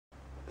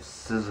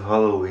This is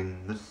Halloween,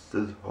 this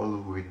is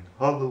Halloween,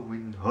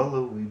 Halloween,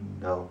 Halloween.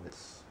 No,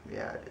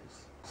 yeah, it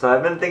is. So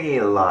I've been thinking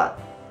a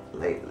lot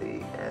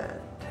lately,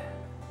 and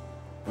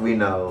we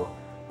know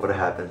what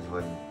happens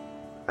when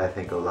I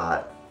think a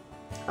lot.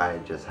 I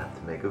just have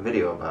to make a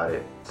video about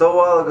it. So a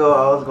while ago,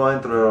 I was going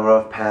through a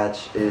rough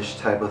patch-ish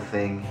type of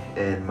thing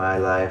in my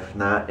life,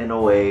 not in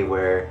a way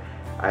where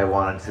I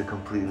wanted to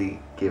completely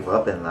give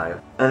up in life.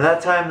 And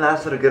that time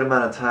lasted a good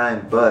amount of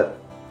time, but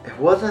it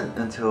wasn't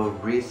until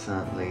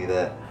recently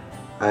that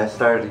I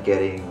started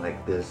getting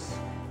like this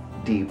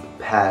deep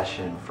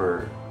passion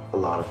for a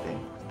lot of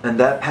things. And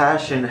that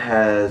passion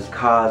has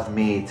caused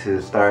me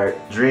to start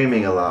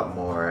dreaming a lot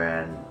more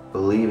and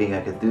believing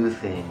I could do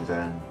things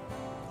and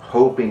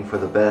hoping for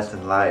the best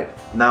in life.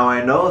 Now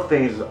I know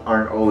things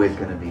aren't always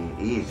going to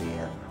be easy,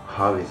 and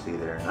obviously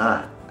they're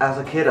not. As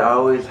a kid, I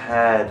always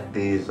had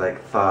these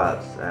like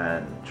thoughts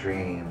and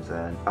dreams,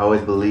 and I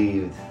always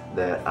believed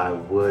that I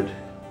would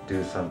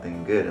do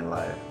something good in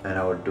life and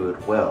I would do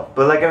it well.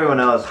 But like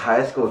everyone else,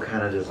 high school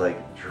kind of just like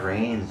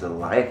drains the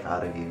life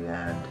out of you,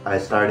 and I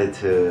started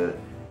to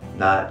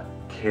not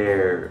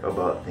care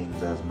about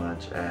things as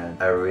much,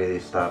 and I really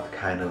stopped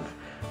kind of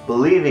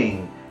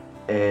believing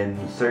in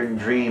certain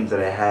dreams that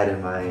I had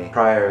in my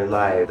prior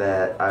life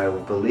that I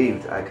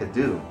believed I could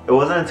do. It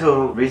wasn't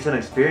until recent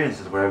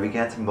experiences where I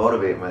began to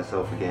motivate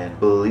myself again,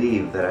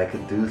 believe that I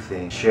could do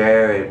things,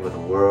 share it with the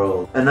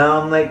world. And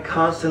now I'm like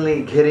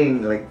constantly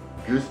getting like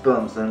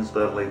goosebumps and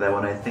stuff like that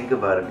when I think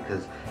about it,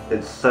 because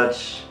it's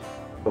such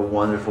a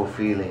wonderful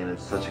feeling and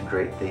it's such a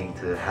great thing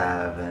to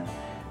have, and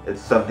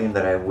it's something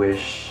that I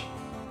wish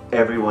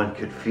everyone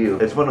could feel.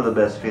 It's one of the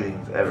best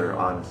feelings ever,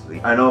 honestly.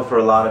 I know for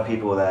a lot of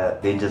people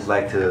that they just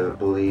like to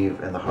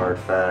believe in the hard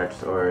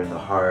facts or in the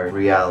hard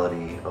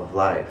reality of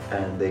life,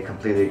 and they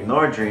completely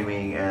ignore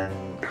dreaming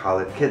and call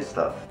it kid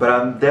stuff. But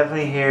I'm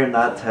definitely here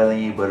not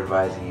telling you but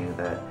advising you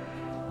that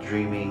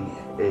dreaming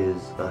is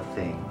a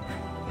thing.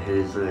 It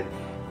is a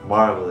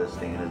marvelous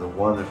thing, it is a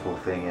wonderful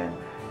thing, and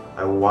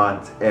I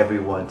want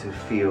everyone to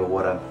feel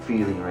what I'm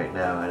feeling right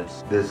now, and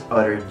it's this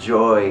utter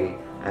joy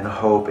and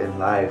hope in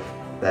life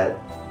that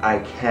I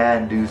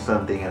can do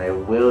something and I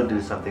will do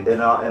something.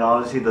 And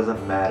honestly, it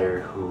doesn't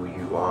matter who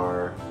you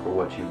are or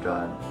what you've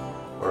done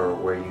or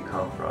where you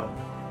come from.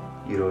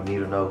 You don't need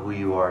to know who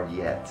you are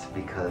yet,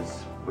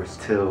 because we're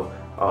still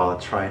all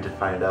trying to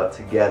find out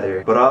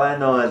together. But all I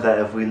know is that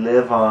if we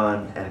live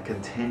on and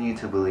continue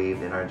to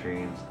believe in our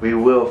dreams, we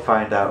will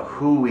find out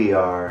who we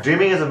are.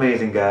 Dreaming is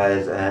amazing,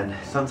 guys, and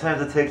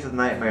sometimes it takes a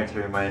nightmare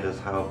to remind us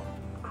how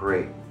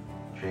great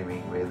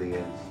dreaming really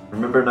is.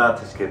 Remember not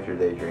to skip your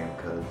daydream,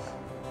 because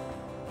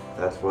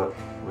that's what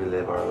we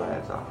live our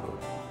lives off of.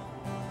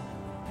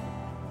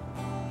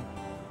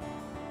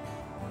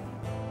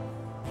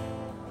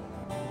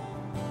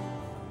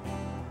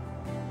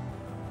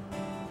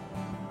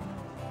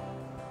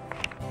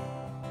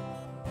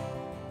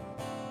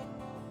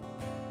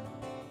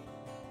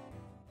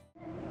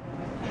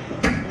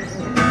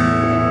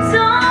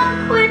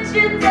 Don't quit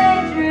your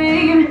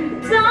daydream.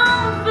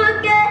 Don't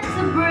forget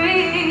to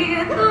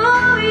breathe.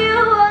 Who you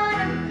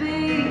wanna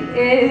be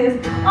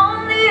is